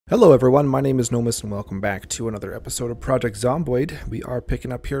Hello everyone, my name is Nomus and welcome back to another episode of Project Zomboid. We are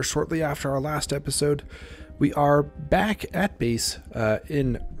picking up here shortly after our last episode. We are back at base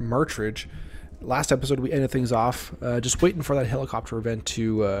in Martridge. Last episode we ended things off just waiting for that helicopter event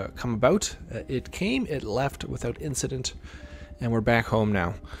to come about. It came, it left without incident, and we're back home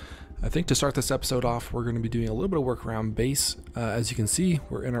now. I think to start this episode off, we're going to be doing a little bit of work around base. As you can see,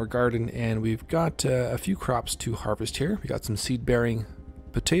 we're in our garden and we've got a few crops to harvest here. We got some seed-bearing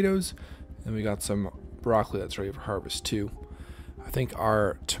potatoes, and we got some broccoli that's ready for harvest too. I think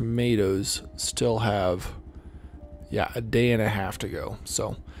our tomatoes still have, a day and a half to go.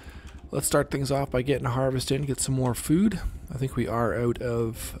 So let's start things off by getting a harvest in, get some more food. I think we are out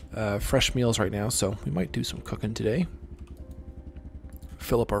of fresh meals right now, so we might do some cooking today.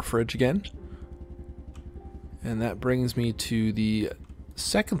 Fill up our fridge again. And that brings me to the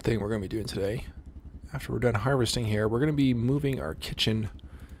second thing we're going to be doing today. After we're done harvesting here, we're going to be moving our kitchen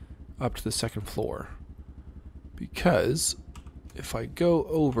up to the second floor, because if I go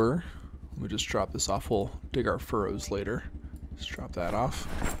over, let me just drop this off, we'll dig our furrows later. Just drop that off.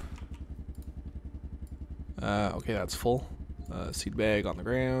 Okay, that's full. Seed bag on the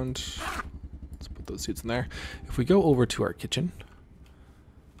ground. Let's put those seeds in there. If we go over to our kitchen,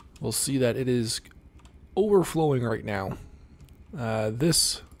 we'll see that it is overflowing right now.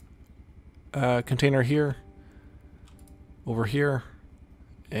 This container here, over here,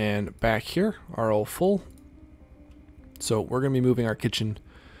 and back here are all full. So we're going to be moving our kitchen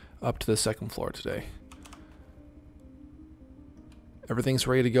up to the second floor today. Everything's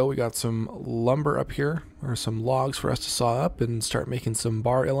ready to go. We got some lumber up here, or some logs for us to saw up and start making some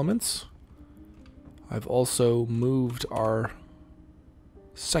bar elements. I've also moved our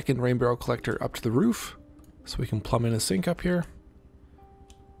second rain barrel collector up to the roof so we can plumb in a sink up here.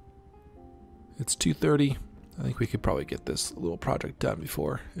 It's 2:30. I think we could probably get this little project done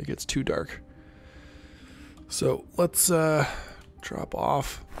before it gets too dark. So let's drop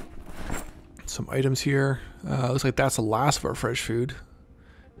off some items here. Looks like that's the last of our fresh food.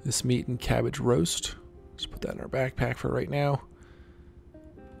 This meat and cabbage roast. Just put that in our backpack for right now.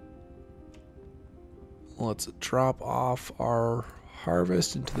 Let's drop off our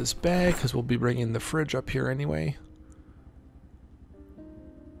harvest into this bag because we'll be bringing the fridge up here anyway.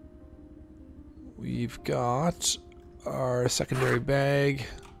 We've got our secondary bag.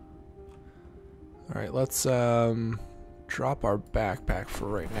 Alright, let's drop our backpack for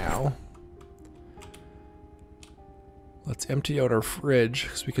right now. Let's empty out our fridge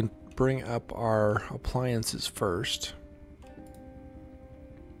so we can bring up our appliances first.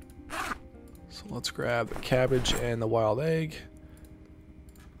 So let's grab the cabbage and the wild egg.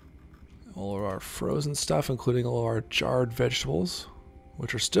 All of our frozen stuff, including all of our jarred vegetables,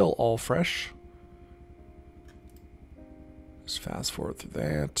 which are still all fresh. Just fast forward through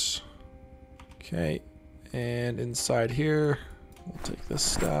that. Okay, and inside here, we'll take this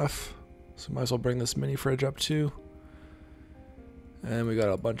stuff. So might as well bring this mini fridge up too. And we got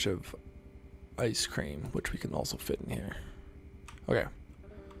a bunch of ice cream, which we can also fit in here. Okay.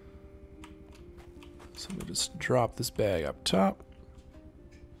 So we'll just drop this bag up top.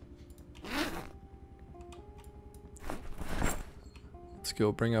 Let's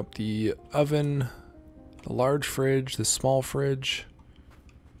go bring up the oven, the large fridge, the small fridge,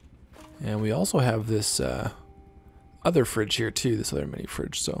 and we also have this other fridge here too, this other mini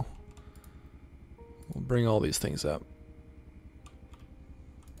fridge, so we'll bring all these things up.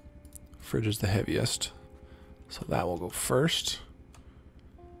 Fridge is the heaviest, so that will go first.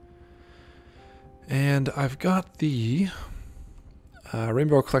 And I've got the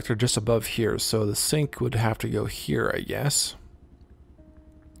rainbow collector just above here, so the sink would have to go here, I guess.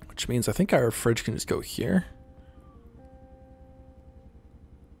 Which means I think our fridge can just go here.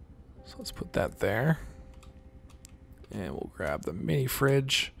 So let's put that there. And we'll grab the mini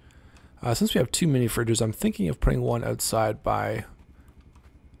fridge. Since we have two mini fridges, I'm thinking of putting one outside by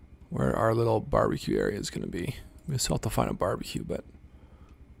where our little barbecue area is going to be. We still have to find a barbecue, but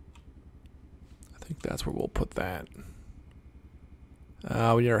I think that's where we'll put that.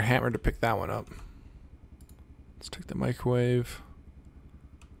 We need our hammer to pick that one up. Let's take the microwave.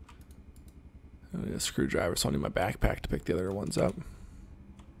 I need a screwdriver, so I need my backpack to pick the other ones up.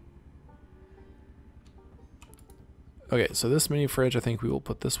 Okay, so this mini fridge, I think we will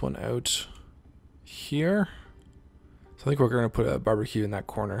put this one out here. So I think we're going to put a barbecue in that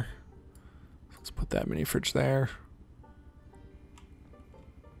corner. So let's put that mini fridge there.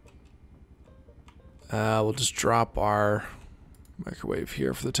 We'll just drop our microwave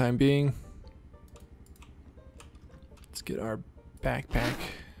here for the time being. Let's get our backpack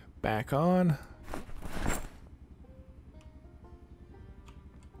back on.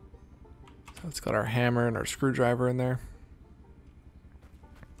 It's got our hammer and our screwdriver in there.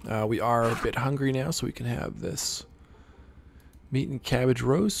 We are a bit hungry now, so we can have this meat and cabbage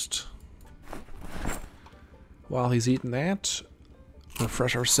roast. While he's eating that,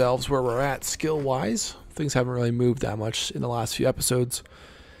 refresh ourselves where we're at skill-wise. Things haven't really moved that much in the last few episodes.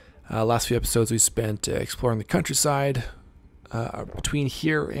 Last few episodes we spent exploring the countryside between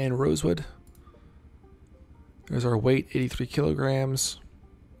here and Rosewood. There's our weight, 83 kilograms.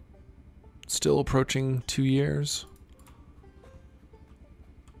 Still approaching 2 years.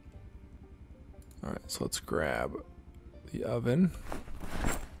 Alright, so let's grab the oven.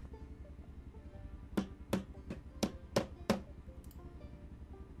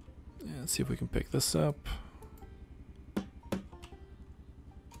 And see if we can pick this up.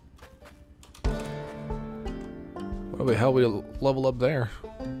 What the hell we level up there?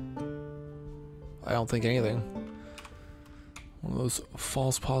 I don't think anything. One of those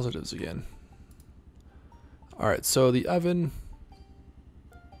false positives again. Alright, so the oven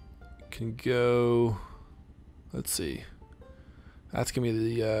can go, let's see. That's going to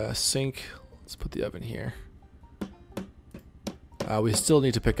be the sink. Let's put the oven here. We still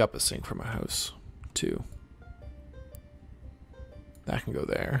need to pick up a sink from a house, too. That can go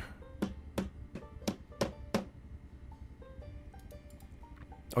there.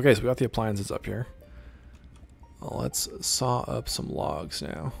 Okay, so we got the appliances up here. Well, let's saw up some logs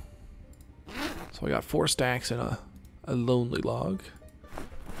now. So we got 4 stacks and a lonely log.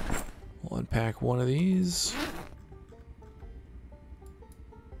 We'll unpack one of these.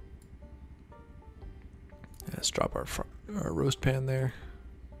 And let's drop our roast pan there.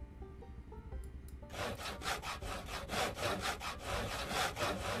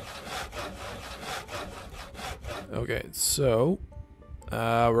 Okay, so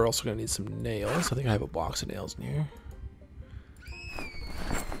we're also going to need some nails. I think I have a box of nails in here.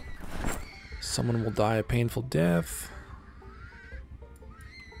 Someone will die a painful death.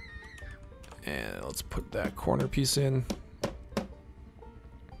 And let's put that corner piece in.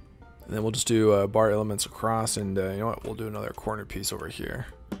 And then we'll just do bar elements across, and you know what? We'll do another corner piece over here.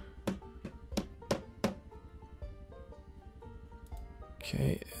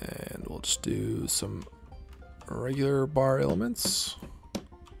 Okay, and we'll just do some regular bar elements.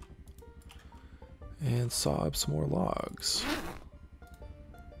 And saw up some more logs.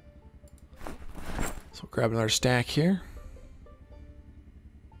 So grab another stack here.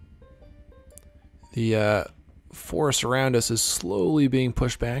 The forest around us is slowly being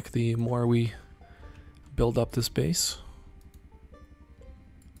pushed back the more we build up this base.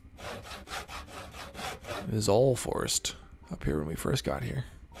 It is all forest up here when we first got here.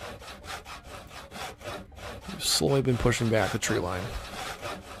 We've slowly been pushing back the tree line.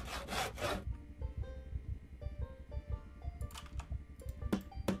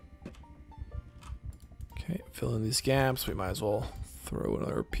 Okay, fill in these gaps. We might as well throw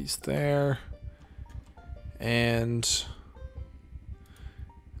another piece there. And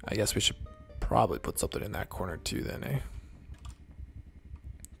I guess we should probably put something in that corner too then, eh?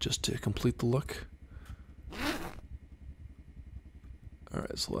 Just to complete the look.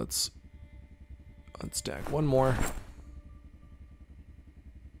 Alright, so let's unstack one more.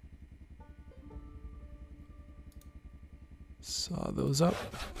 Saw those up.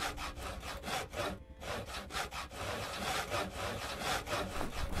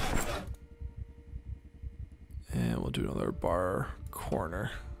 And we'll do another bar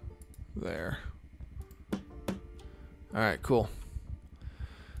corner there. Alright, cool.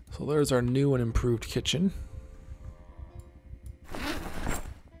 So there's our new and improved kitchen.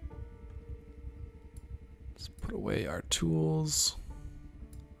 Let's put away our tools.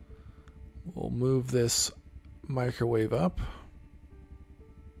 We'll move this microwave up.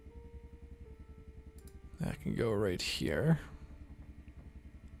 That can go right here.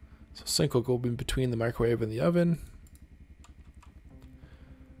 So sink will go in between the microwave and the oven.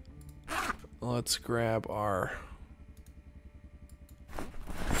 Let's grab our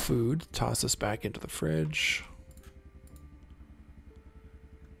food, toss this back into the fridge.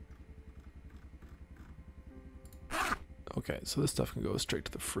 Okay, so this stuff can go straight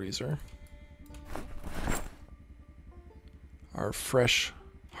to the freezer. Our fresh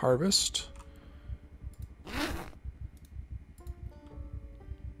harvest.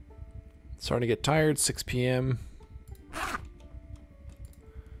 Starting to get tired, 6 p.m.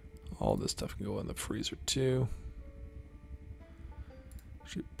 All this stuff can go in the freezer too.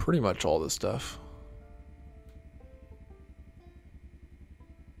 Actually, pretty much all this stuff.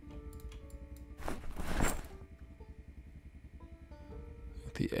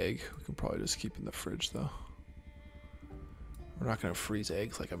 The egg, we can probably just keep in the fridge though. We're not going to freeze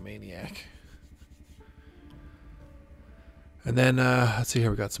eggs like a maniac. And then let's see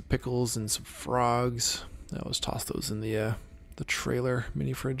here, we got some pickles and some frogs. I'll just toss those in the trailer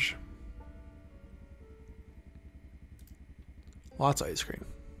mini fridge. Lots of ice cream.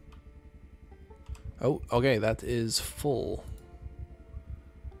 Oh, okay, that is full.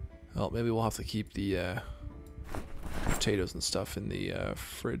 Well, maybe we'll have to keep the potatoes and stuff in the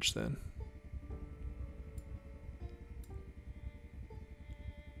fridge then.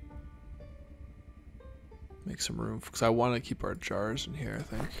 Make some room, because I want to keep our jars in here, I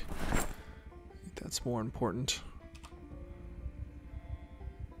think. That's more important.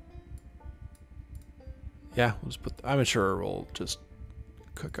 Yeah, we'll just put, I'm sure we'll just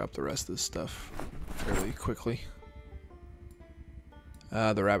cook up the rest of this stuff fairly quickly.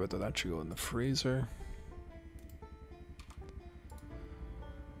 The rabbit, though, that should go in the freezer.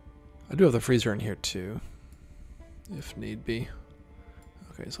 I do have the freezer in here too, if need be.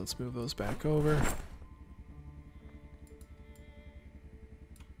 Okay, so let's move those back over.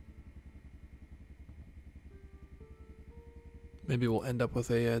 Maybe we'll end up with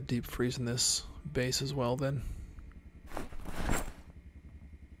a deep freeze in this base as well then.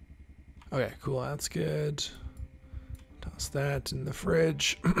 Okay, cool, that's good. Toss that in the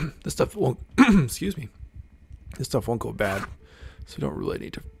fridge. This stuff won't, excuse me. This stuff won't go bad, so we don't really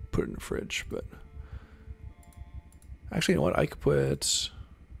need to put it in the fridge, but actually, you know what? I could put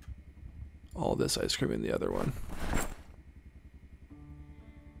all this ice cream in the other one.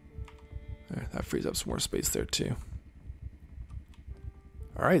 There, that frees up some more space there too.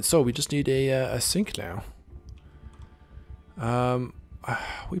 All right, so we just need a sink now.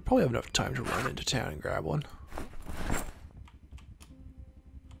 We probably have enough time to run into town and grab one.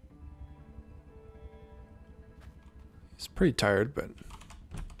 He's pretty tired, but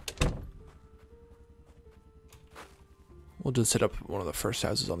we'll just hit up one of the first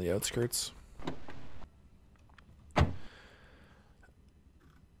houses on the outskirts.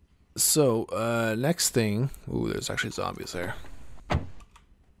 So, next thing... Ooh, there's actually zombies there.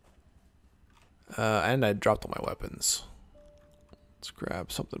 And I dropped all my weapons. Let's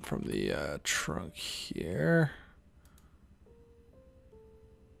grab something from the trunk here.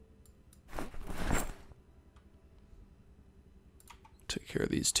 Take care of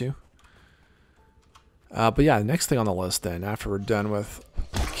these two. But yeah, the next thing on the list then, after we're done with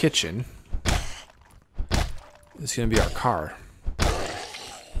the kitchen, is going to be our car.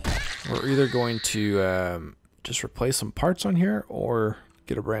 We're either going to just replace some parts on here or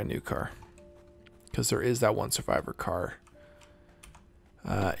get a brand new car. Because there is that one survivor car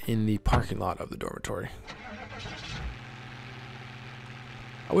in the parking lot of the dormitory.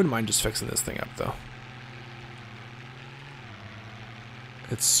 I wouldn't mind just fixing this thing up though.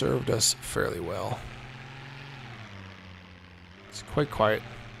 It's served us fairly well. It's quite quiet.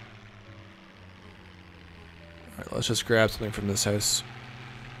 Alright, let's just grab something from this house.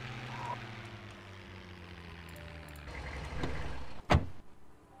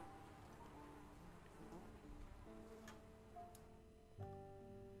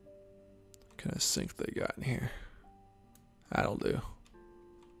 What kind of sink they got in here? That'll do.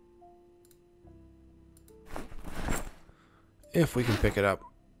 If we can pick it up.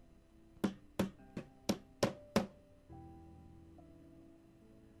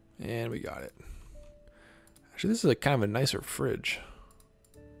 And we got it. Actually, this is a kind of a nicer fridge.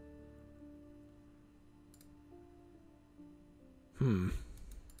 We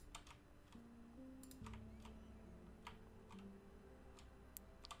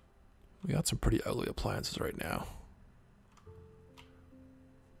got some pretty ugly appliances right now.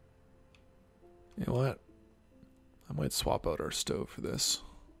 You know what? I might swap out our stove for this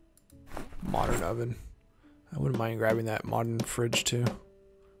modern oven. I wouldn't mind grabbing that modern fridge too.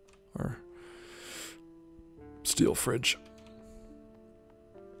 Or steel fridge.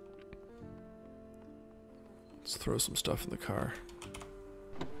 Let's throw some stuff in the car.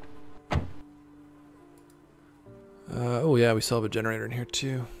 Oh yeah, we still have a generator in here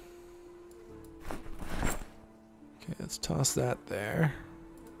too. Okay, let's toss that there.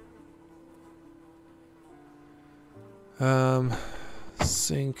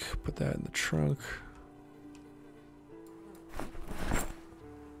 Sink, put that in the trunk.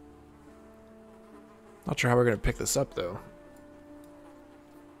 Not sure how we're gonna pick this up though.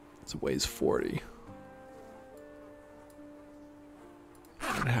 It weighs 40.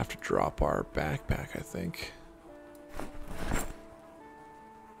 I'm gonna have to drop our backpack, I think.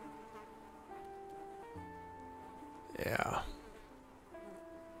 Yeah.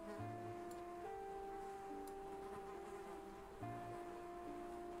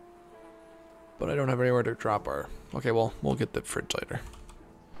 But I don't have anywhere to drop our... Okay, well, we'll get the fridge later.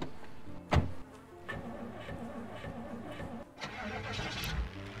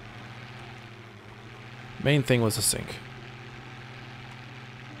 Main thing was the sink.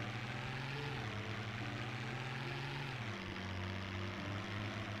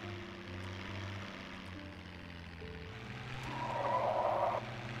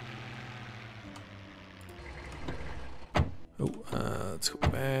 Let's go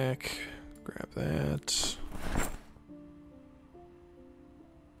back, grab that.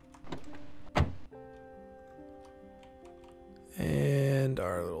 And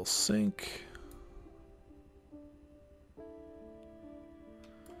our little sink.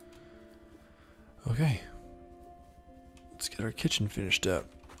 Okay. Let's get our kitchen finished up.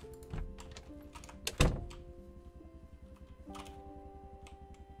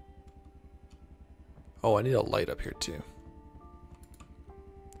 Oh, I need a light up here too.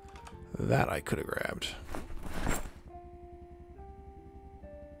 That I could have grabbed.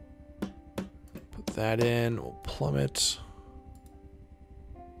 Put that in, we'll plumb it.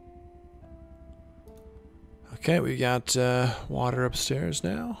 Okay, we got water upstairs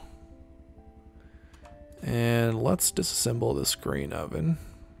now. And let's disassemble this green oven.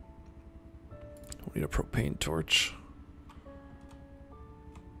 We need a propane torch.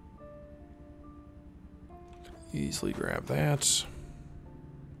 Easily grab that.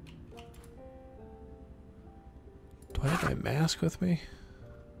 Do I have my mask with me?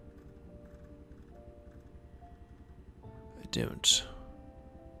 I don't.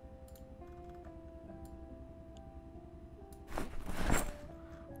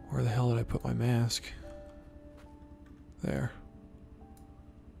 Where the hell did I put my mask? There.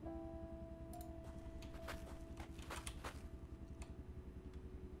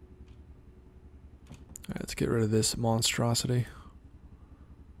 Alright, let's get rid of this monstrosity.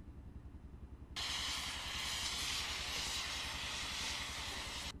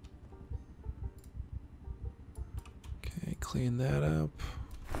 Okay, clean that up.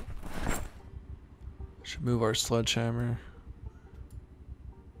 Should move our sledgehammer.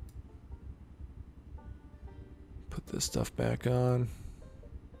 Put this stuff back on.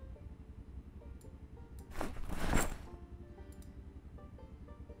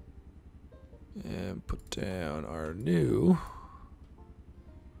 And put down our new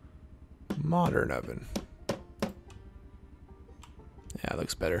modern oven. Yeah, it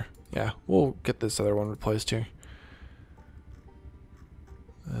looks better. Yeah, we'll get this other one replaced here.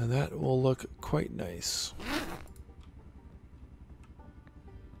 And that will look quite nice.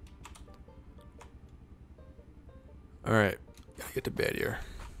 Alright, gotta get to bed here.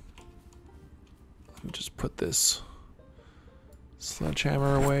 Let me just put this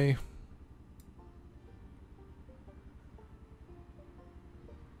sledgehammer away.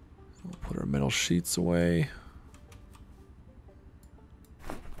 We'll put our metal sheets away.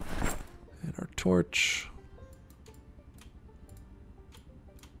 And our torch.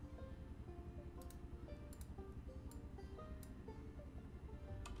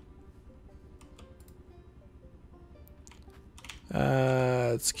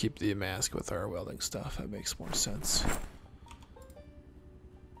 Let's keep the mask with our welding stuff. That makes more sense.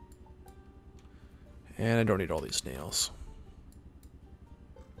 And I don't need all these nails.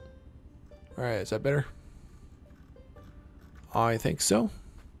 Alright, is that better? I think so.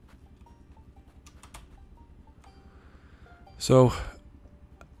 So,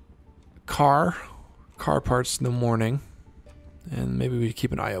 car parts in the morning. And maybe we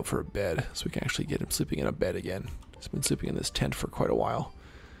keep an eye out for a bed so we can actually get him sleeping in a bed again. He's been sleeping in this tent for quite a while.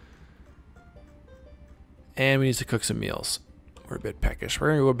 And we need to cook some meals. We're a bit peckish. We're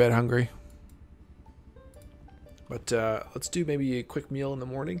going to go to bed hungry. But let's do maybe a quick meal in the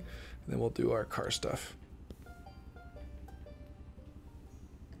morning, and then we'll do our car stuff.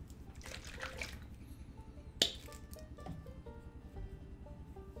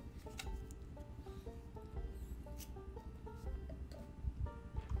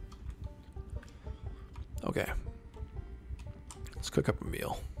 Okay. Let's cook up a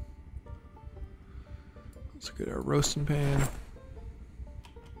meal. Let's get our roasting pan.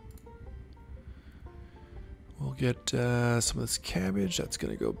 We'll get some of this cabbage. That's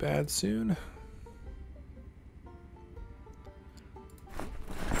going to go bad soon.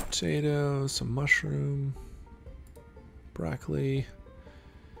 Potatoes, some mushroom, broccoli,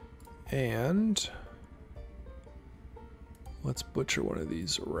 and let's butcher one of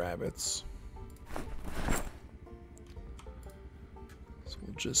these rabbits. So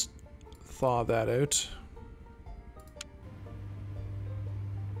we'll just thaw that out.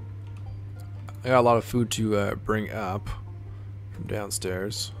 I got a lot of food to bring up from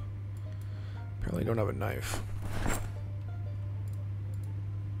downstairs. Apparently I don't have a knife.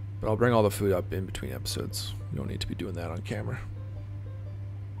 But I'll bring all the food up in between episodes. You don't need to be doing that on camera.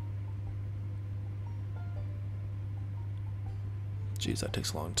 Jeez, that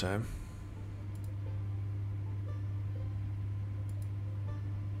takes a long time.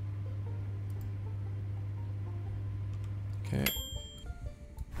 Okay.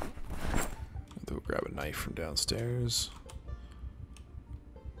 I'll go grab a knife from downstairs.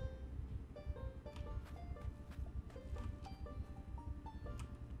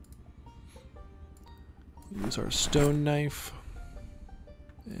 Use our stone knife.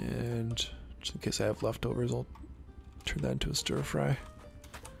 And just in case I have leftovers, I'll turn that into a stir fry.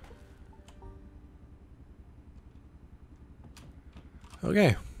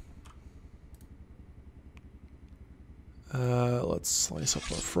 Okay. Let's slice up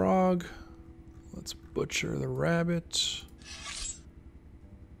our frog. Let's butcher the rabbit.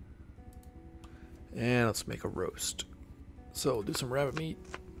 And let's make a roast. So we'll do some rabbit meat.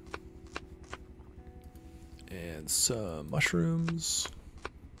 And some mushrooms.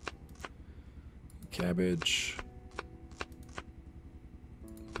 Cabbage.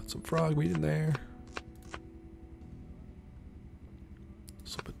 Put some frog meat in there.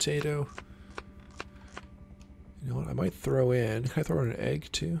 Some potato. You know what? I might throw in. Can I throw in an egg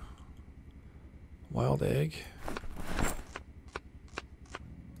too? Wild egg.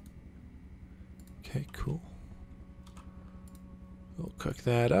 Okay, cool. We'll cook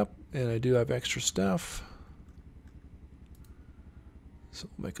that up, and I do have extra stuff. So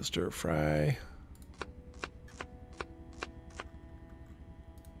we'll make a stir fry.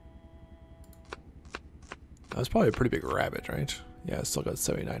 That's probably a pretty big rabbit, right? Yeah, I still got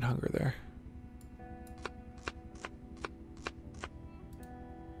 79 hunger there.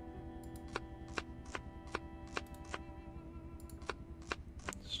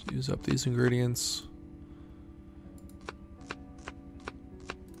 Just use up these ingredients.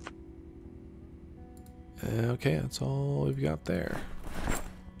 Okay, that's all we've got there.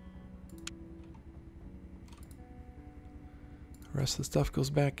 The rest of the stuff goes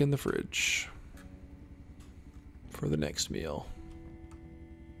back in the fridge for the next meal.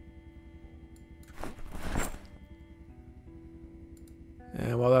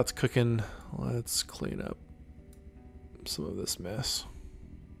 And while that's cooking, let's clean up some of this mess.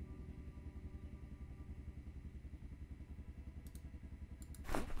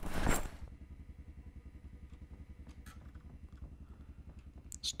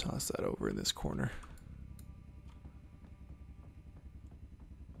 Just toss that over in this corner.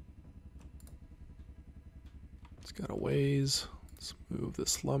 It's got a ways. Let's move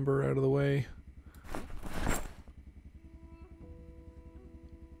this lumber out of the way.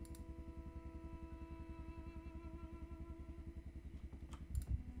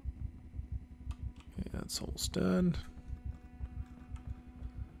 Okay, that's almost done.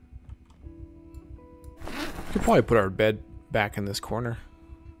 We could probably put our bed back in this corner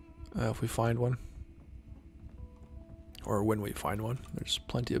if we find one. Or when we find one. There's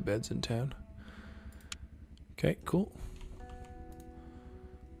plenty of beds in town. Okay, cool.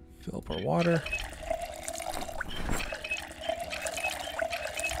 Fill up our water.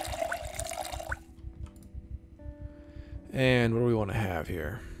 And what do we want to have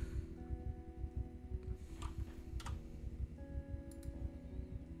here?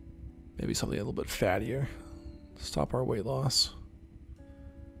 Maybe something a little bit fattier. Stop our weight loss.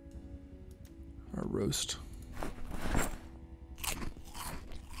 Our roast.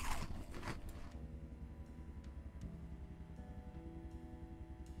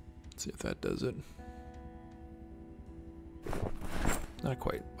 See if that does it. Not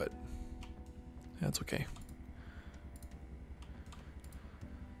quite, but that's okay.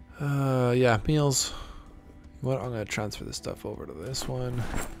 Yeah, meals. What? I'm gonna transfer this stuff over to this one.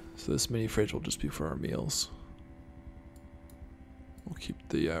 So this mini fridge will just be for our meals. We'll keep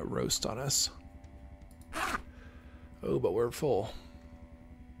the roast on us. Oh, but we're full.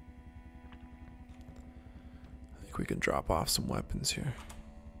 I think we can drop off some weapons here.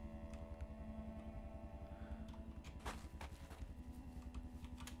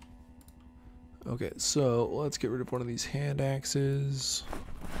 Okay, so let's get rid of one of these hand axes.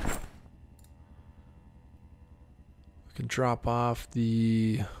 We can drop off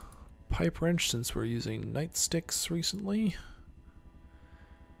the pipe wrench since we're using nightsticks recently.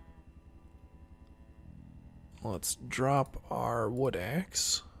 Let's drop our wood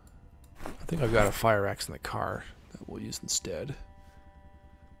axe. I think I've got a fire axe in the car that we'll use instead.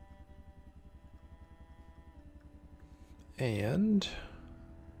 And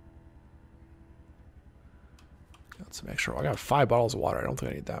got some extra. I got 5 bottles of water. I don't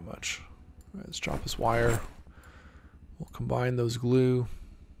think I need that much. All right, let's drop this wire. We'll combine those glue.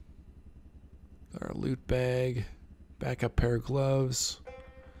 Our loot bag. Backup pair of gloves.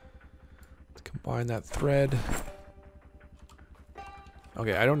 Let's combine that thread.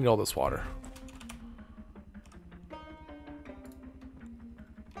 Okay, I don't need all this water.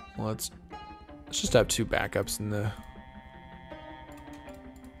 Well, let's just have 2 backups in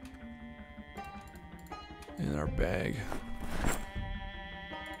our bag.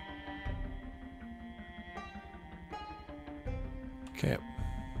 Okay.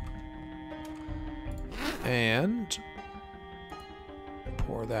 And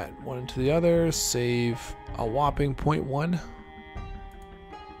pour that one into the other, save a whopping 0.1.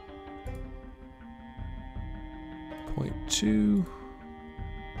 0.2.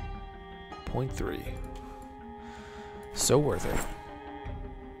 0.3. So worth it.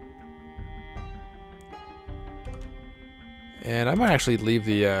 And I might actually leave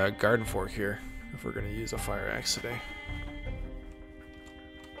the garden fork here if we're going to use a fire axe today.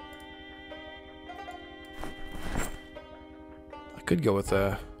 I could go with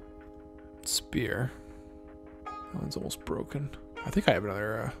a spear. That one's almost broken. I think I have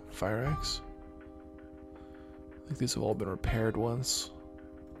another fire axe. I think these have all been repaired once.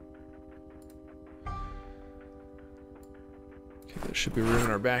 Okay, there should be room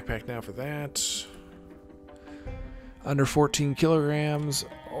in our backpack now for that. Under 14 kilograms.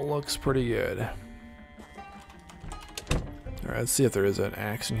 Looks pretty good. Alright, let's see if there is an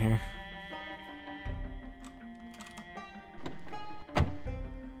axe in here.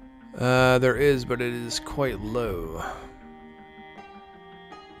 There is, but it is quite low.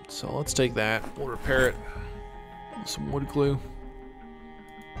 So let's take that. We'll repair it with some wood glue.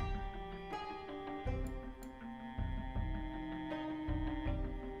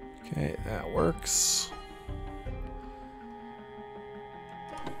 Okay, that works.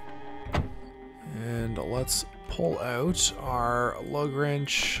 And let's pull out our lug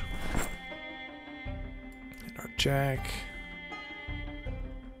wrench and our jack,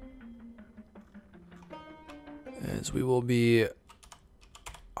 as we will be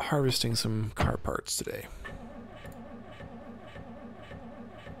harvesting some car parts today.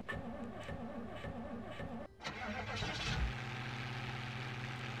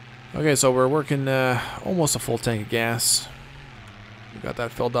 Okay, so we're working almost a full tank of gas. We got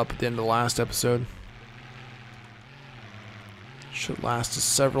that filled up at the end of the last episode. Should last us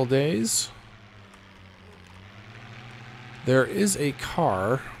several days. There is a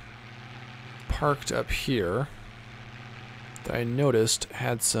car parked up here that I noticed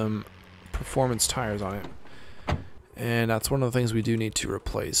had some performance tires on it. And that's one of the things we do need to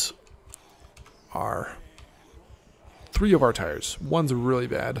replace. Are 3 of our tires. One's really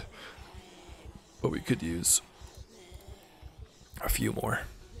bad, but we could use a few more.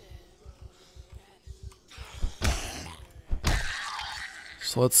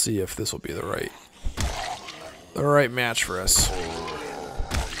 So let's see if this will be the right match for us.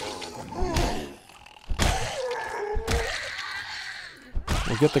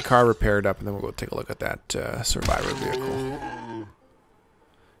 We'll get the car repaired up and then we'll go take a look at that survivor vehicle.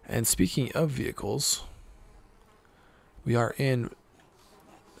 And speaking of vehicles, we are in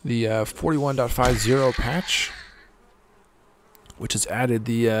the 41.50 patch, which has added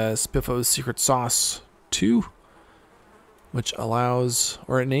the Spiffo's Secret Sauce 2, which allows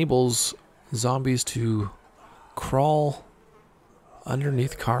or enables zombies to crawl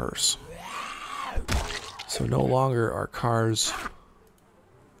underneath cars. So no longer are cars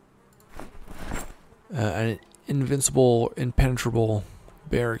an invincible, impenetrable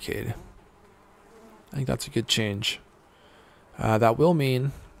barricade. I think that's a good change. That will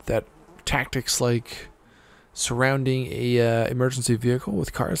mean that tactics like surrounding a emergency vehicle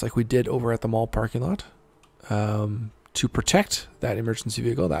with cars, like we did over at the mall parking lot, to protect that emergency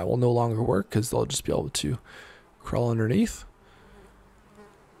vehicle, that will no longer work because they'll just be able to crawl underneath.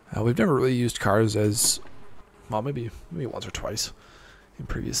 We've never really used cars as, well, maybe once or twice in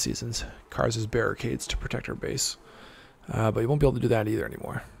previous seasons, cars as barricades to protect our base. But you won't be able to do that either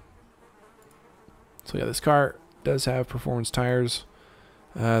anymore. So yeah, this car does have performance tires,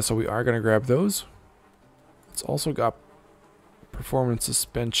 so we are going to grab those. It's also got performance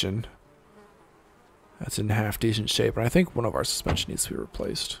suspension. That's in half decent shape, and I think one of our suspension needs to be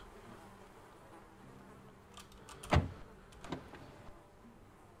replaced.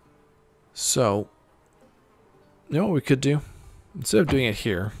 So, you know what we could do? Instead of doing it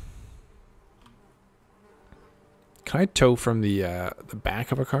here, can I tow from the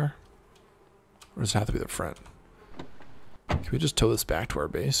back of a car? Or does it have to be the front? Can we just tow this back to our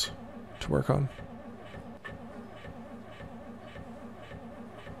base to work on?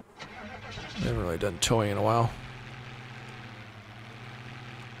 I haven't really done towing in a while.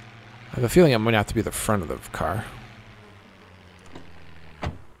 I have a feeling it might have to be the front of the car.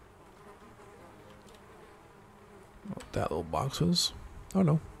 What that little box was. Oh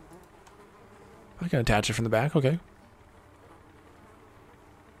no. I can attach it from the back, okay.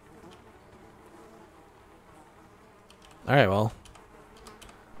 Alright, well.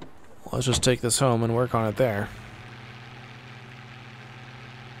 Let's just take this home and work on it there.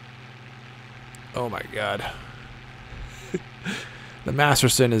 Oh my god. The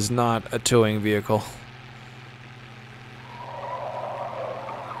Masterson is not a towing vehicle.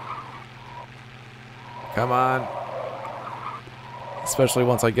 Come on. Especially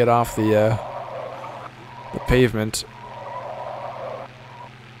once I get off the pavement.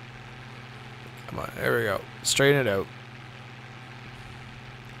 Come on, there we go. Straighten it out.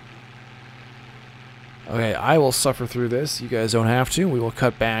 Okay, I will suffer through this. You guys don't have to. We will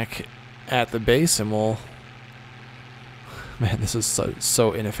cut back at the base and we'll... Man, this is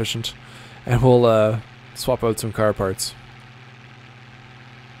so inefficient. And we'll swap out some car parts.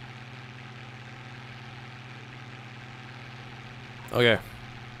 Okay.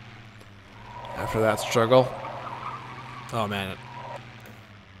 After that struggle. Oh man.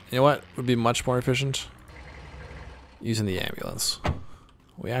 You know what would be much more efficient? Using the ambulance.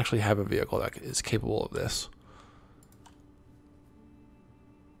 We actually have a vehicle that is capable of this.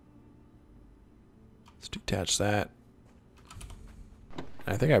 Let's detach that.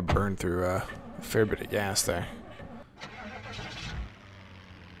 I think I burned through a fair bit of gas there.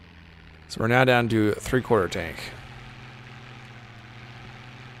 So we're now down to a 3/4 tank.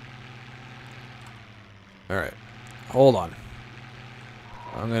 Alright. Hold on.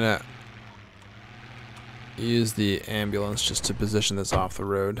 I'm gonna use the ambulance just to position this off the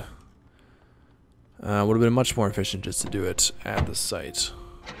road. Would have been much more efficient just to do it at the site.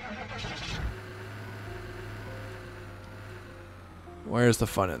 Where's the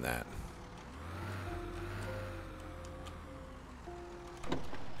fun in that?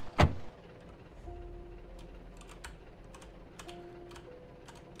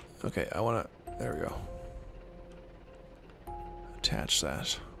 Okay, I wanna... There we go. Attach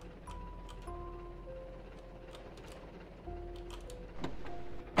that.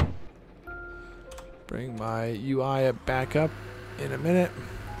 Bring my UI back up in a minute.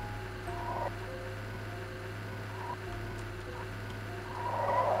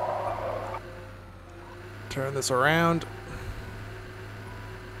 Turn this around.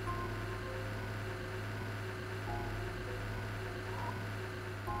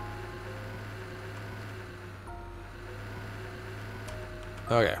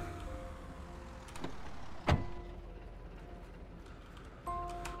 Okay.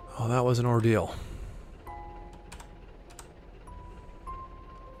 Oh, that was an ordeal.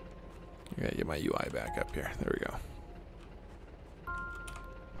 I gotta get my UI back up here. There we go.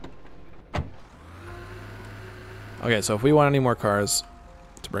 Okay, so if we want any more cars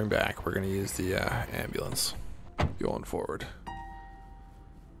to bring back, we're gonna use the ambulance going forward.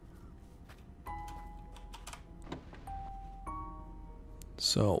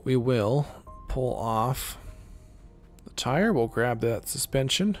 So we will pull off the tire. We'll grab that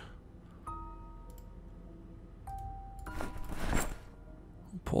suspension.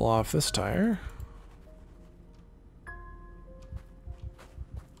 Pull off this tire.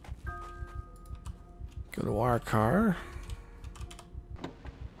 Go to our car.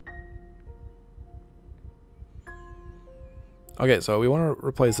 Okay, so we want to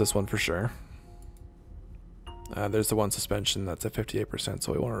replace this one for sure. There's the one suspension that's at 58%,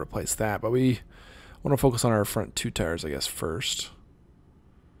 so we want to replace that. But we want to focus on our front two tires, I guess, first.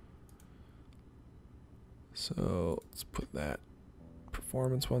 So let's put that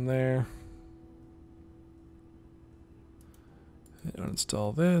performance one there. And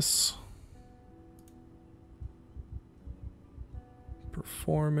uninstall this.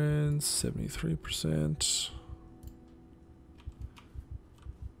 Performance, 73%.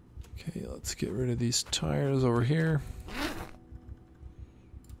 Okay, let's get rid of these tires over here.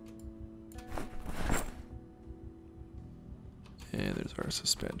 And there's our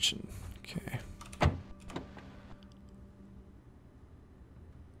suspension. Okay.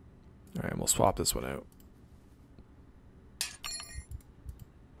 Alright, we'll swap this one out.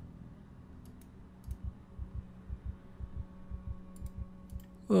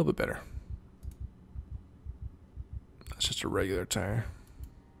 A little bit better. That's just a regular tire.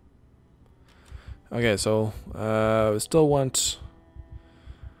 Okay, so we still want,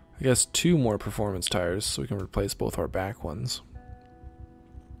 I guess, 2 more performance tires so we can replace both our back ones.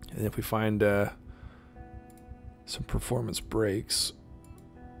 And if we find some performance brakes,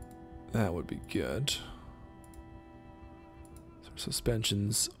 that would be good. So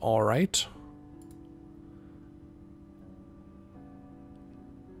suspension's all right.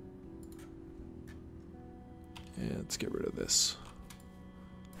 And let's get rid of this.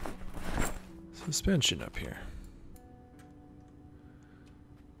 suspension up here.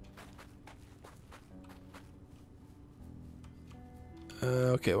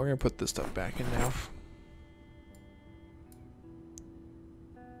 Okay, we're gonna put this stuff back in now.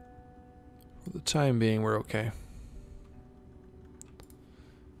 For the time being, we're okay.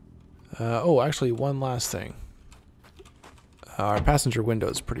 Oh, actually, one last thing. Our passenger window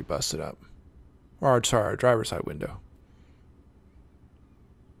is pretty busted up. Or, sorry, our driver's side window.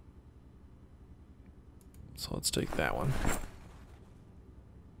 So let's take that one.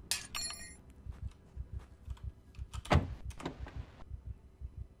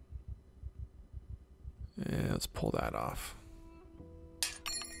 And let's pull that off.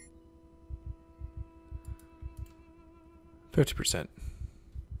 %.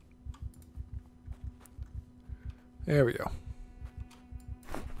 There we go.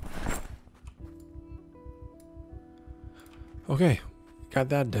 Okay, got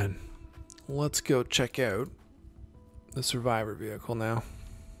that done. Let's go check out the survivor vehicle now.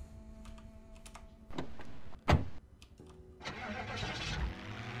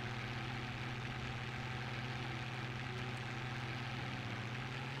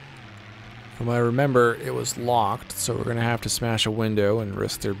 From what I remember, it was locked, so we're going to have to smash a window and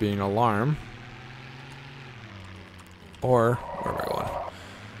risk there being an alarm. Or, where am I going?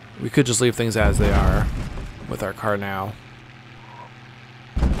 We could just leave things as they are with our car now.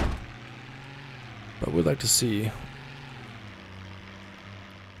 But we'd like to see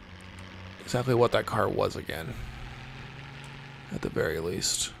exactly what that car was again, at the very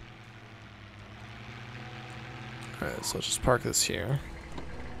least. Alright, so let's just park this here.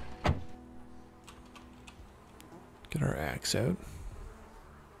 Get our axe out.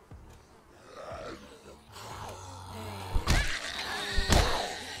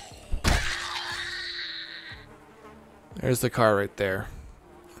 There's the car right there.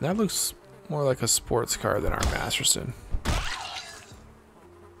 That looks more like a sports car than our Masterson. I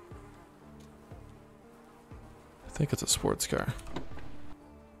think it's a sports car.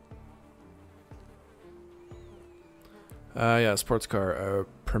 Yeah, sports car.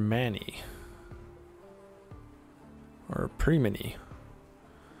 Premani. Or Premani.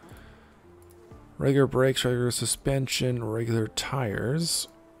 Regular brakes, regular suspension, regular tires.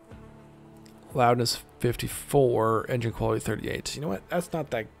 Loudness 54, engine quality 38. You know what? That's not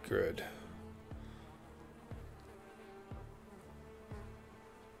that good.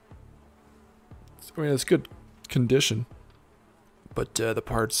 I mean, it's good condition, but the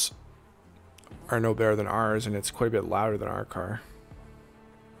parts are no better than ours, and it's quite a bit louder than our car.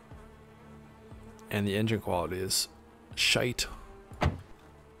 And the engine quality is shite.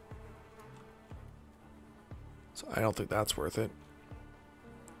 So I don't think that's worth it.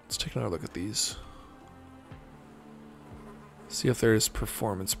 Let's take another look at these. See if there's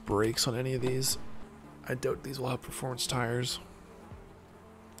performance brakes on any of these. I doubt these will have performance tires.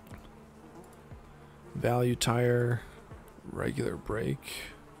 Value tire, regular brake.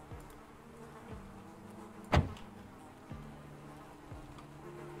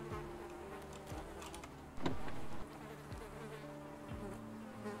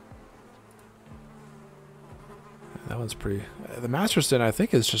 That one's pretty. The Masterson, I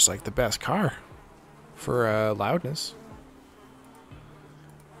think, is just like the best car for loudness.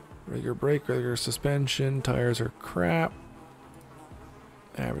 Regular brake, regular suspension, tires are crap.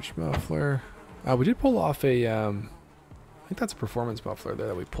 Average muffler. We did pull off a, I think that's a performance muffler there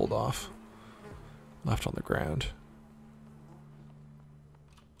that we pulled off. Left on the ground.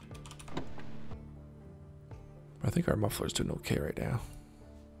 I think our muffler's doing okay right now.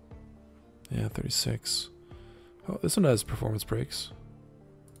 Yeah, 36. Oh, this one has performance brakes.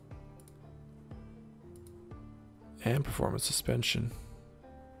 And performance suspension.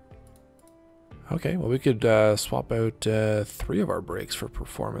 Okay, well we could swap out 3 of our brakes for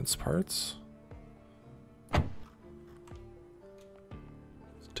performance parts. Let's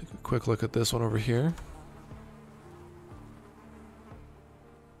take a quick look at this one over here.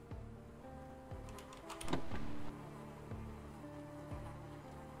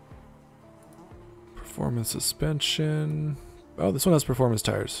 Performance suspension. Oh, this one has performance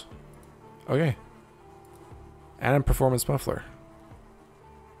tires. Okay. And a performance muffler.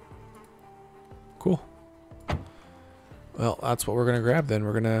 Cool. Well, that's what we're going to grab then.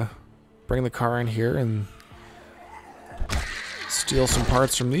 We're going to bring the car in here and steal some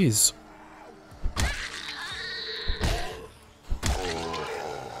parts from these.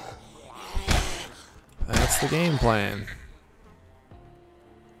 That's the game plan.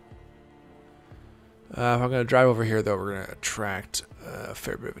 If I'm going to drive over here, though, we're going to attract a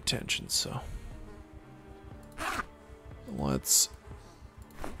fair bit of attention, so let's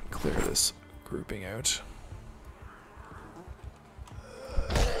clear this grouping out.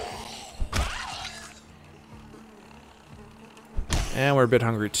 And we're a bit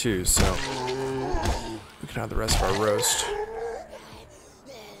hungry too, so we can have the rest of our roast.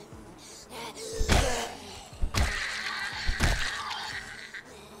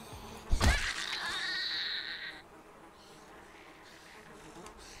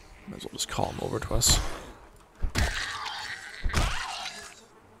 Might as well just call them over to us.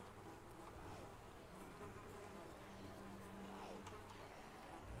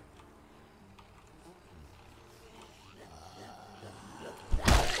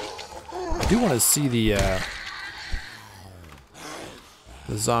 I do want to see the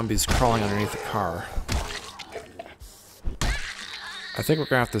zombies crawling underneath the car. I think we're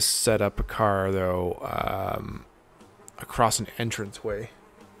gonna have to set up a car though across an entranceway,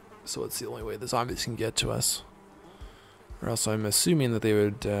 so it's the only way the zombies can get to us. Or else I'm assuming that they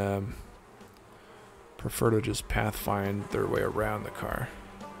would prefer to just pathfind their way around the car.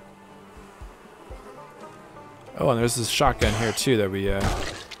 Oh, and there's this shotgun here too that we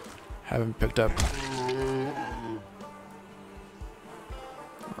haven't picked up.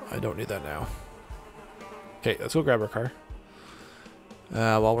 I don't need that now. Okay, let's go grab our car.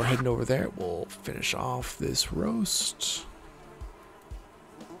 While we're heading over there, we'll finish off this roast.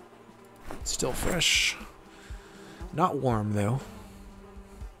 Still fresh. Not warm though.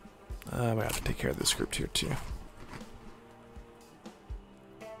 I have to take care of this group here too.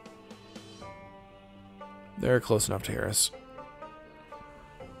 They're close enough to hear us.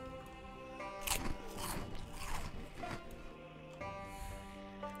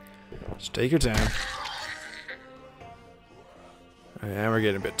 Just take your time. And we're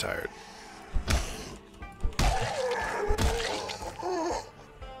getting a bit tired.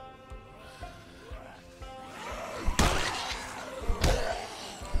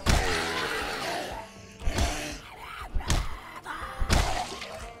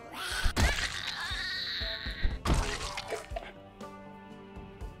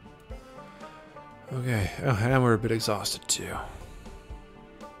 Okay, oh, and we're a bit exhausted too.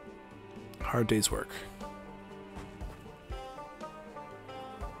 Hard day's work.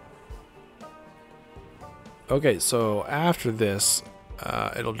 Okay, so after this,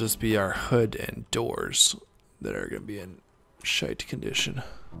 it'll just be our hood and doors that are going to be in shite condition.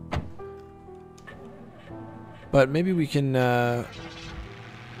 But maybe we can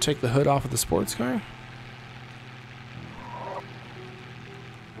take the hood off of the sports car?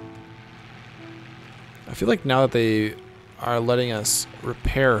 I feel like now that they are letting us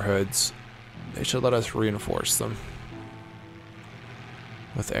repair hoods, they should let us reinforce them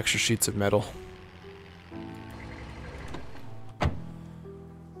with extra sheets of metal.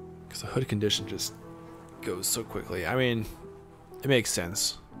 Because the hood condition just goes so quickly. I mean, it makes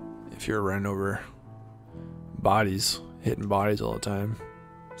sense. If you're running over bodies, hitting bodies all the time,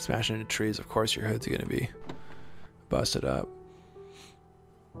 smashing into trees, of course your hood's going to be busted up.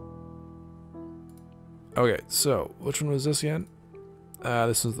 Okay, so which one was this again?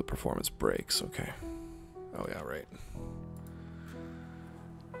 This is the performance brakes. Okay. Oh yeah, right.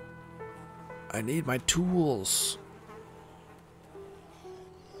 I need my tools.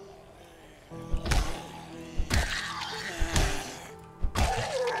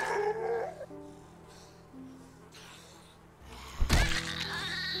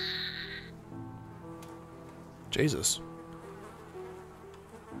 Jesus.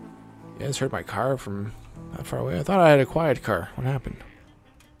 You guys heard my car from that far away? I thought I had a quiet car. What happened?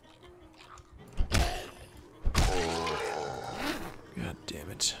 God damn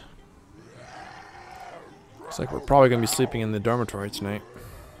it. Looks like we're probably going to be sleeping in the dormitory tonight.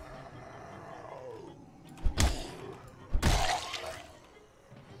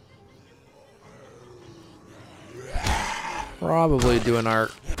 Probably doing our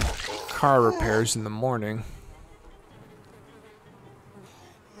car repairs in the morning.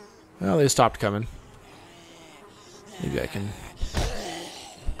 Well, they stopped coming. Maybe I can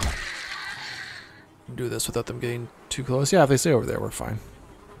do this without them getting too close. Yeah, if they stay over there, we're fine.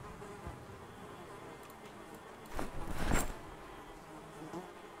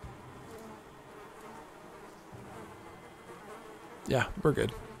 Yeah, we're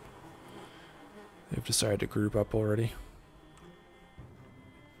good. They've decided to group up already.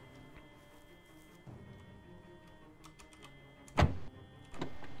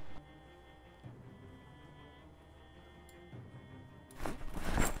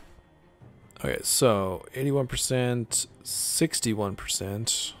 Okay, so 81%,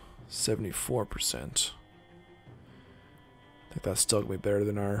 61%, 74%. I think that's still gonna be better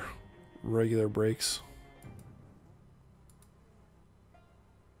than our regular brakes.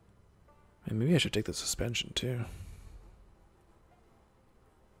 And maybe I should take the suspension too.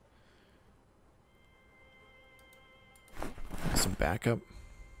 Some backup.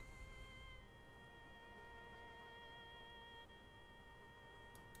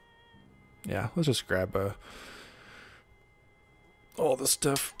 Yeah, let's just grab all this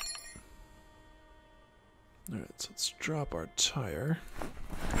stuff. Alright, so let's drop our tire.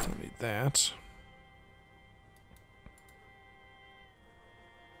 Don't need that.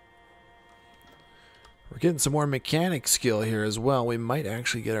 We're getting some more mechanic skill here as well. We might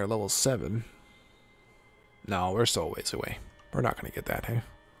actually get our level 7. No, we're still a ways away. We're not going to get that, hey?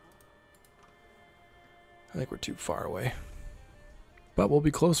 I think we're too far away. But we'll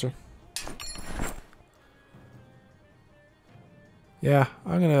be closer. Yeah,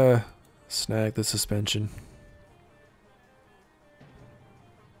 I'm going to snag the suspension.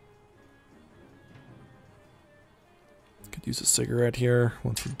 Could use a cigarette here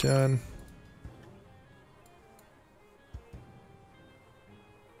once we're done.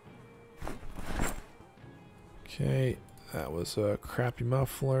 Okay, that was a crappy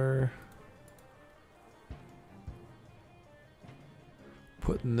muffler.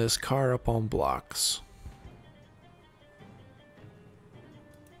 Putting this car up on blocks.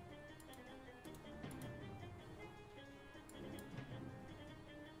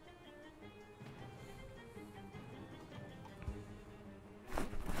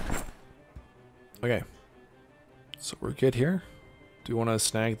 Okay, so we're good here. Do you want to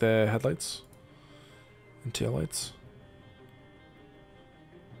snag the headlights and taillights?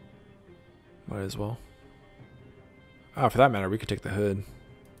 Might as well. Ah, for that matter, we could take the hood.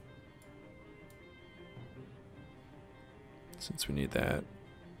 Since we need that.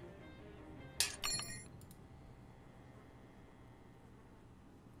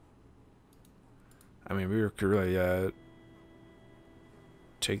 I mean, we could really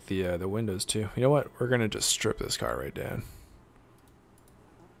take the windows too. You know what? We're gonna just strip this car right down.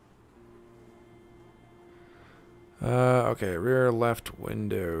 Okay, rear left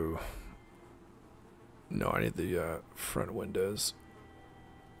window. No, I need the front windows.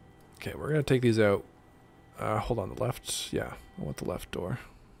 Okay, we're gonna take these out. Hold on, the left. Yeah, I want the left door.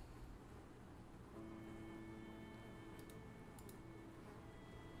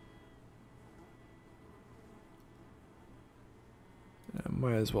 I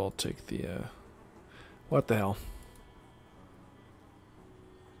might as well take the, what the hell?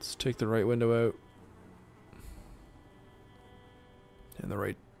 Let's take the right window out. And the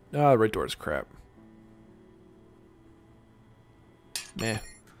right, the right door is crap. Meh.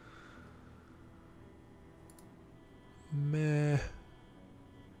 Meh.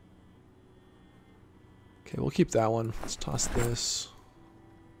 Okay, we'll keep that one. Let's toss this.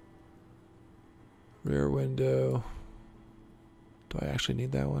 Rear window. Do I actually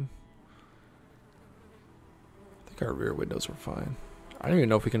need that one? I think our rear windows were fine. I don't even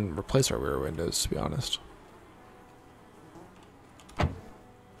know if we can replace our rear windows, to be honest.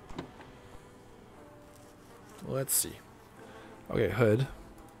 Let's see. Okay, hood.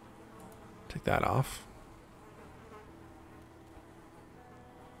 Take that off.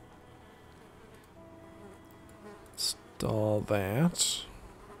 Install that.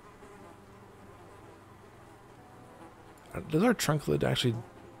 Does our trunk lid actually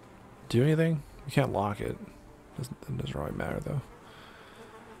do anything? We can't lock it. It doesn't really matter though.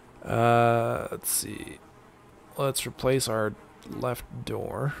 Let's see. Let's replace our left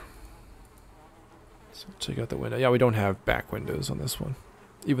door. So check out the window. Yeah, we don't have back windows on this one.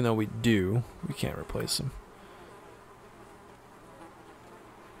 Even though we do, we can't replace them.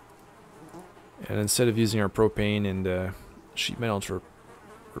 And instead of using our propane and sheet metal to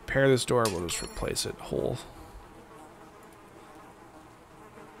repair this door, we'll just replace it whole.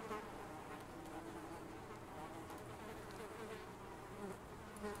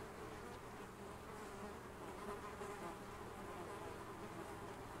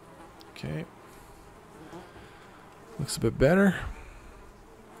 Okay. Looks a bit better.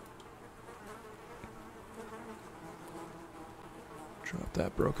 Drop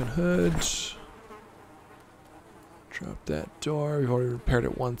that broken hood. Drop that door. We've already repaired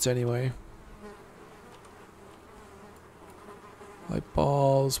it once anyway. Light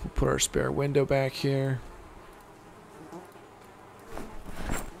bulbs. We'll put our spare window back here.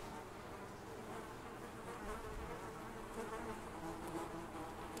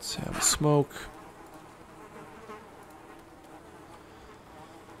 Let's have a smoke.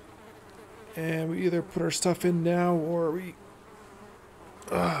 And we either put our stuff in now or we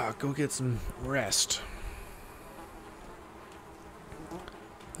go get some rest.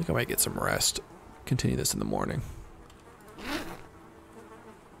 I think I might get some rest. Continue this in the morning.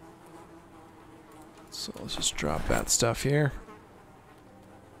 So let's just drop that stuff here.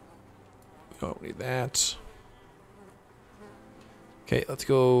 We don't need that. Okay, let's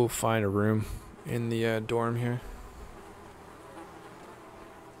go find a room in the dorm here.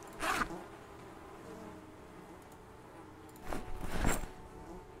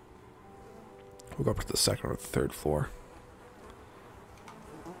 We'll go up to the second or third floor.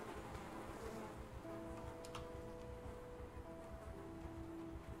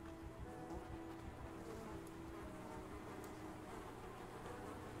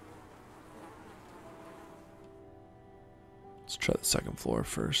 Let's try the second floor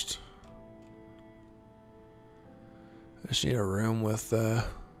first. I just need a room with a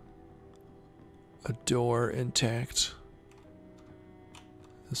door intact.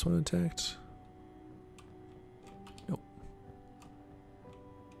 This one intact? Nope.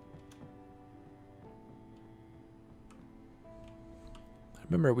 I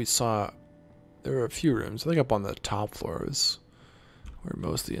remember we saw there were a few rooms. I think up on the top floor was where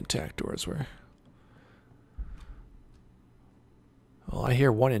most of the intact doors were. Well, I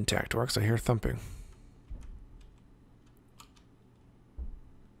hear one intact door because I hear thumping.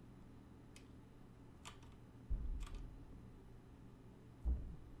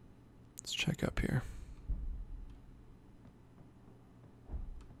 Let's check up here.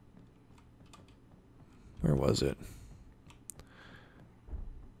 Where was it?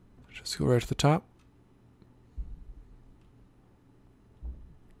 Just go right to the top.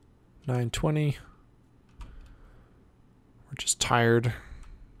 920. We're just tired.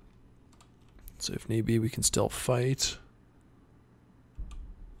 So if need be, we can still fight.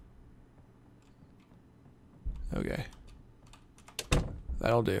 Okay.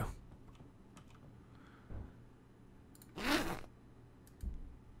 That'll do.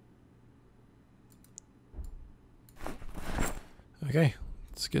 Okay,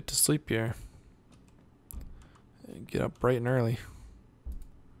 let's get to sleep here. And get up bright and early.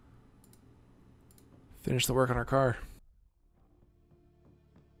 Finish the work on our car.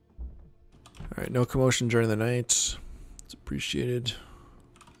 Alright, no commotion during the night. It's appreciated.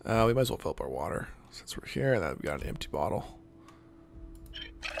 We might as well fill up our water. Since we're here, and then we got an empty bottle.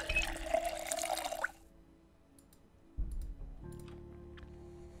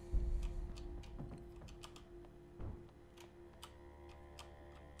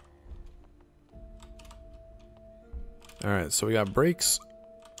 Alright, so we got brakes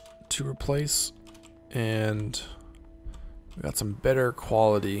to replace, and we got some better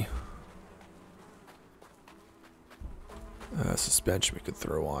quality suspension we could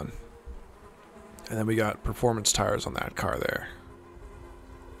throw on. And then we got performance tires on that car there.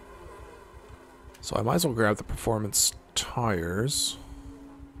 So I might as well grab the performance tires.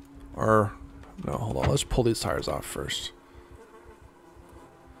 Or, no, hold on, let's pull these tires off first.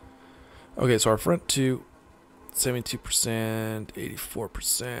 Okay, so our front two, 72%,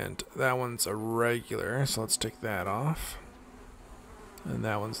 84%. That one's a regular, so let's take that off. And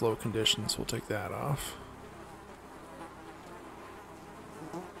that one's low condition, so we'll take that off.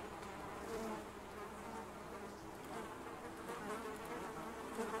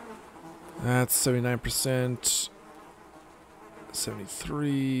 That's 79%,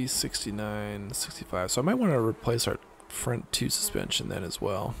 73, 69, 65. So I might want to replace our front two suspension then as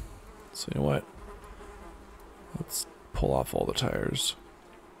well. So you know what? Let's pull off all the tires.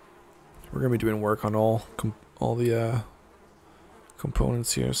 We're gonna be doing work on all the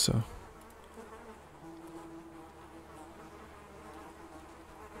components here, so.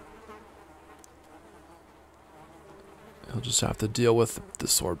 He'll just have to deal with the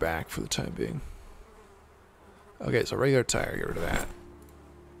sore back for the time being. Okay, so regular tire, get rid of that.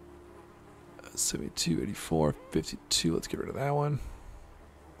 72, 84, 52, let's get rid of that one.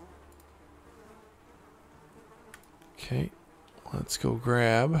 Okay, let's go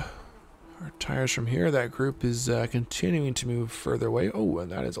grab our tires from here. That group is continuing to move further away. Oh, and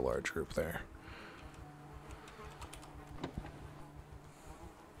that is a large group there.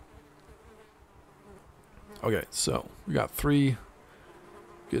 Okay, so we got 3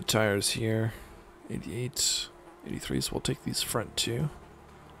 good tires here. 88, 83, so we'll take these front 2.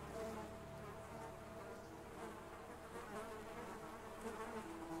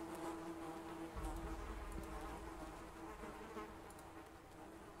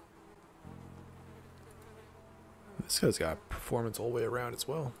 This guy's got performance all the way around as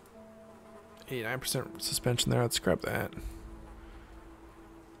well. 89% suspension there, let's grab that.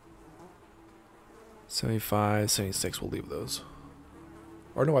 75, 76, we'll leave those.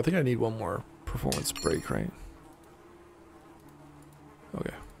 Or no, I think I need one more performance brake, right?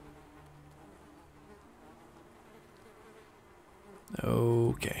 Okay.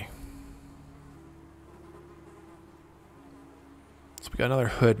 Okay. we got another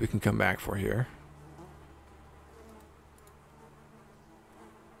hood we can come back for here.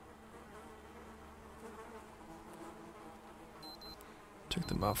 Took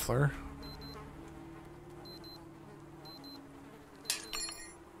the muffler.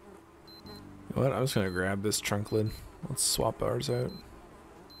 You know what? I'm just gonna grab this trunk lid. Let's swap ours out.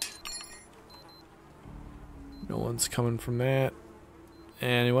 No one's coming from that.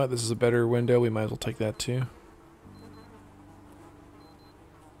 And you know what? This is a better window. We might as well take that too.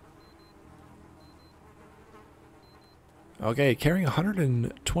 Okay, carrying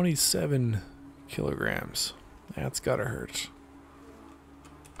 127 kilograms. That's gotta hurt.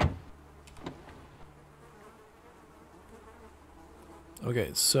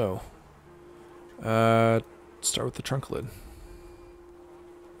 Okay, so start with the trunk lid.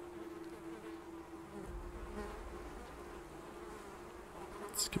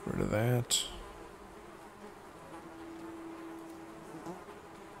 Let's get rid of that.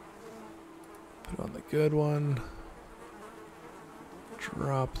 Put on the good one.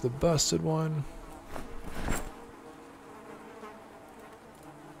 Drop the busted one.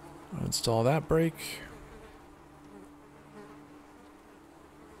 Install that brake.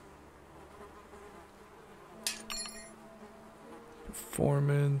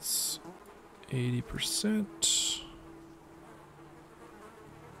 Performance 80%.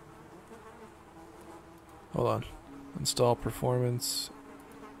 Hold on. Install performance.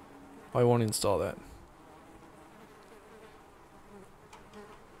 Oh, I won't install that.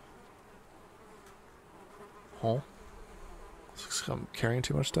 Oh. Looks like I'm carrying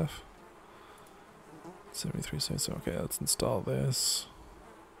too much stuff. 73 cents. Okay, let's install this.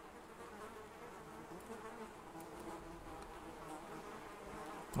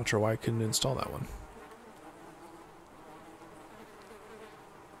 Not sure why I couldn't install that one.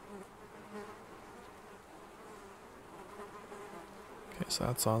 Okay, so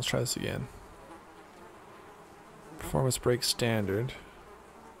that's on. Let's try this again. Performance brake standard.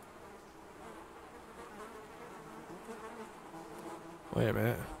 Wait a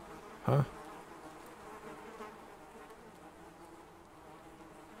minute. Huh?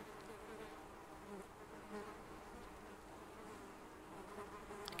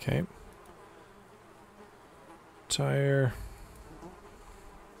 Okay. Tire.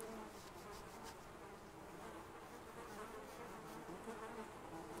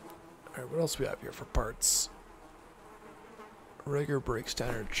 Alright, what else we have here for parts? Regular brake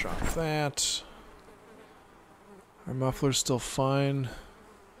standard, drop that. Our muffler's still fine.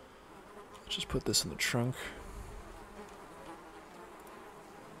 Let's just put this in the trunk.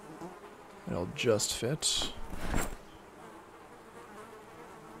 It'll just fit.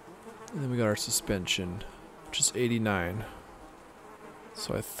 And then we got our suspension, which is 89.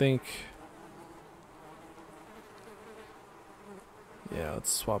 So I think... yeah,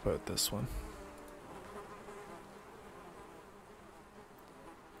 let's swap out this one.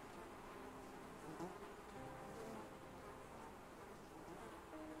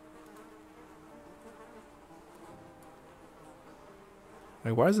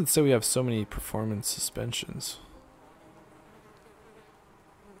 Like, why does it say we have so many performance suspensions?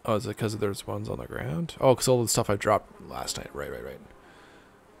 Oh, is it because there's ones on the ground? Oh, because all the stuff I dropped last night. Right.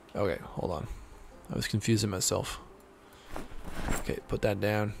 Okay, hold on. I was confusing myself. Okay, put that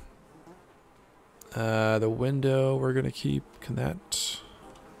down. The window we're going to keep. Can that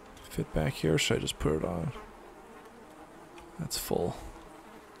fit back here? Or should I just put it on? That's full.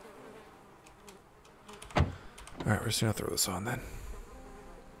 Alright, we're just going to throw this on then.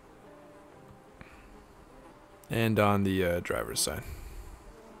 And on the driver's side.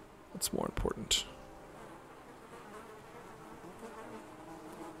 That's more important.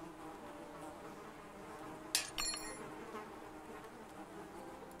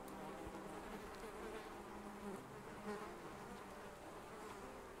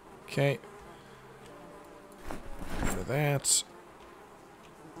 Okay. Rid of that.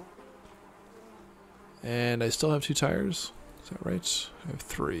 And I still have 2 tires. Is that right? I have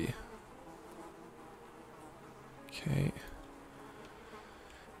 3. Okay.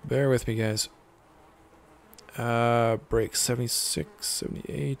 Bear with me, guys. Brakes 76,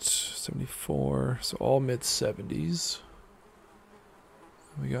 78, 74. So all mid-70s.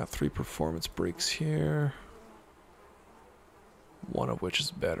 We got 3 performance brakes here. One of which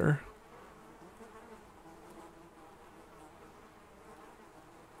is better.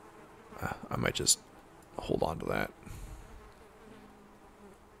 I might just hold on to that.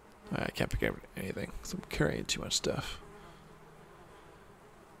 I can't pick up anything because I'm carrying too much stuff.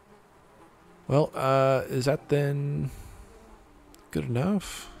 Well, is that then good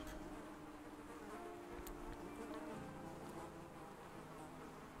enough?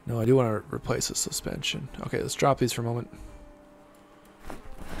 No, I do want to replace the suspension. Okay, let's drop these for a moment.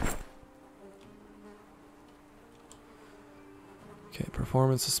 Okay,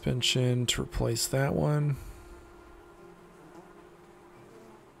 performance suspension to replace that one.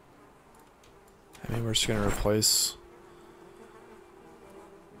 I mean, we're just going to replace...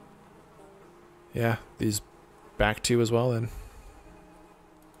 Yeah, these back two as well then.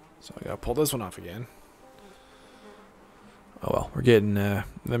 So I gotta pull this one off again. Oh well, we're getting the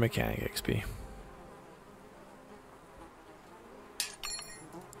mechanic XP.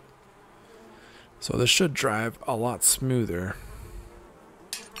 So this should drive a lot smoother.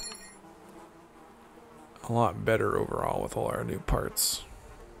 A lot better overall with all our new parts.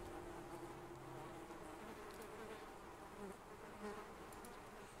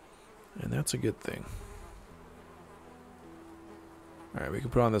 And that's a good thing. Alright, we can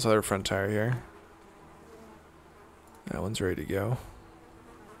put on this other front tire here. That one's ready to go.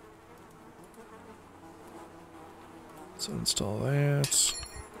 Let's uninstall that.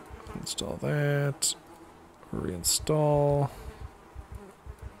 Install that. Reinstall.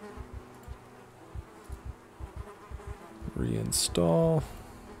 Reinstall.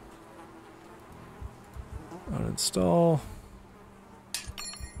 Uninstall.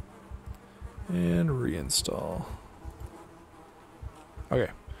 And reinstall.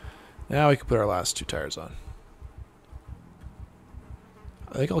 Okay. Now we can put our last two tires on.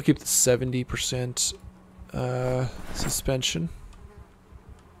 I think I'll keep the 70% suspension.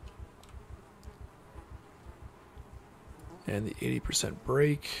 And the 80%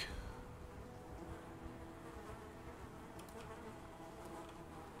 brake.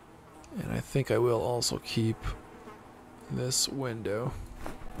 And I think I will also keep this window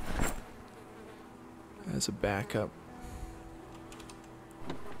as a backup.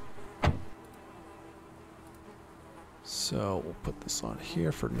 So we'll put this on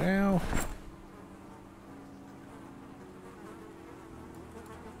here for now.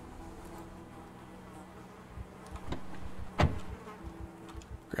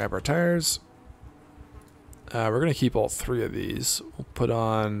 Grab our tires. We're going to keep all three of these. We'll put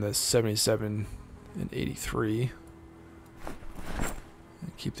on the 77 and 83.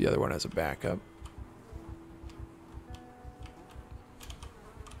 And keep the other one as a backup.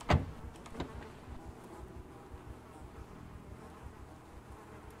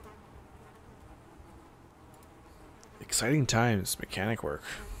 Exciting times, mechanic work.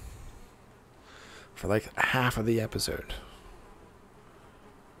 For like half of the episode.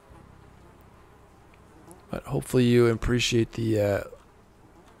 But hopefully you appreciate the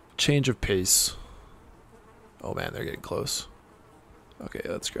change of pace. Oh man, they're getting close. Okay,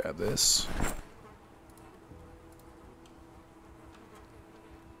 let's grab this.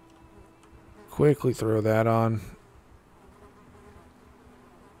 Quickly throw that on.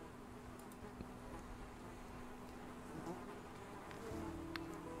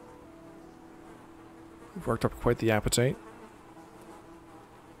 We've worked up quite the appetite.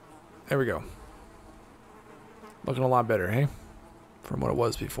 There we go. Looking a lot better, hey? From what it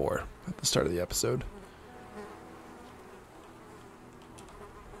was before at the start of the episode.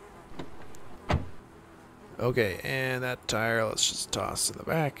 Okay, and that tire, let's just toss in the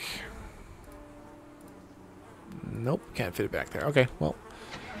back. Nope, can't fit it back there. Okay, well.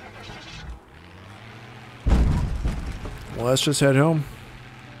 Well, let's just head home.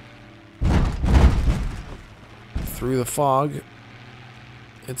 Through the fog.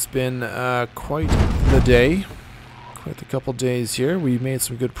 It's been quite the day. Quite a couple days here. We made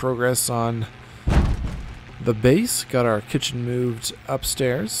some good progress on the base. Got our kitchen moved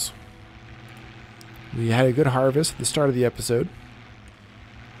upstairs. We had a good harvest at the start of the episode.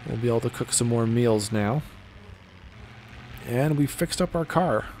 We'll be able to cook some more meals now. And we fixed up our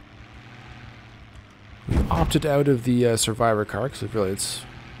car. We opted out of the Survivor car because really it's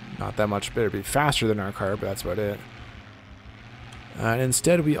not that much better. It'd be faster than our car, but that's about it. And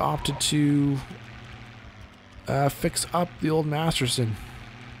instead we opted to fix up the old Masterson.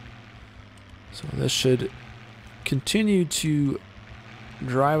 So this should continue to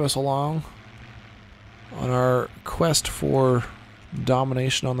drive us along on our quest for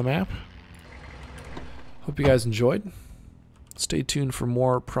domination on the map. Hope you guys enjoyed. Stay tuned for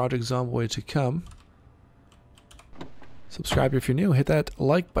more Project Zomboid to come. Subscribe if you're new. Hit that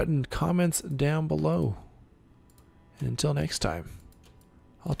like button, comments down below. And until next time,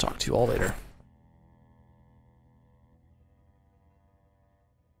 I'll talk to you all later.